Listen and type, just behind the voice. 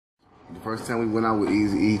First time we went out with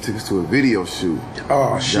Easy, he took us to a video shoot.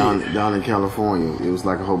 Oh, shit. Down in California. It was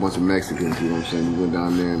like a whole bunch of Mexicans, you know what I'm saying? We went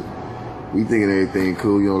down there and we thinking everything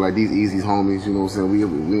cool, you know, like these Easy's homies, you know what I'm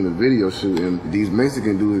saying? We in a video shoot and these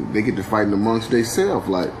Mexican dudes, they get to fighting amongst themselves,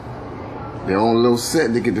 like their own little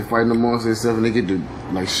set, they get to fighting amongst themselves and they get to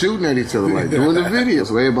like shooting at each other, like doing the video.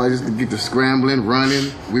 So everybody just get to scrambling,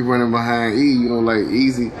 running. We running behind E, you know, like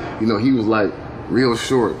Easy, you know, he was like real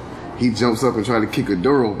short. He jumps up and try to kick a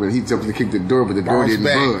door open. He jumps to kick the door, but the door didn't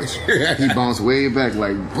budge. He bounced way back,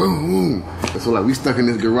 like boom, boom. So like we stuck in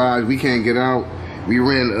this garage, we can't get out. We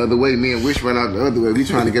ran the other way. Me and Wish ran out the other way. We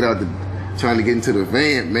trying to get out trying to get into the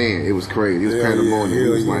van. Man, it was crazy. It was pandemonium. It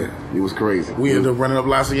was like it was crazy. We ended up running up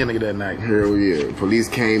La Cienega that night. Hell yeah! Police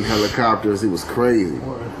came, helicopters. It was crazy.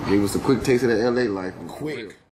 It was a quick taste of the LA life. Quick.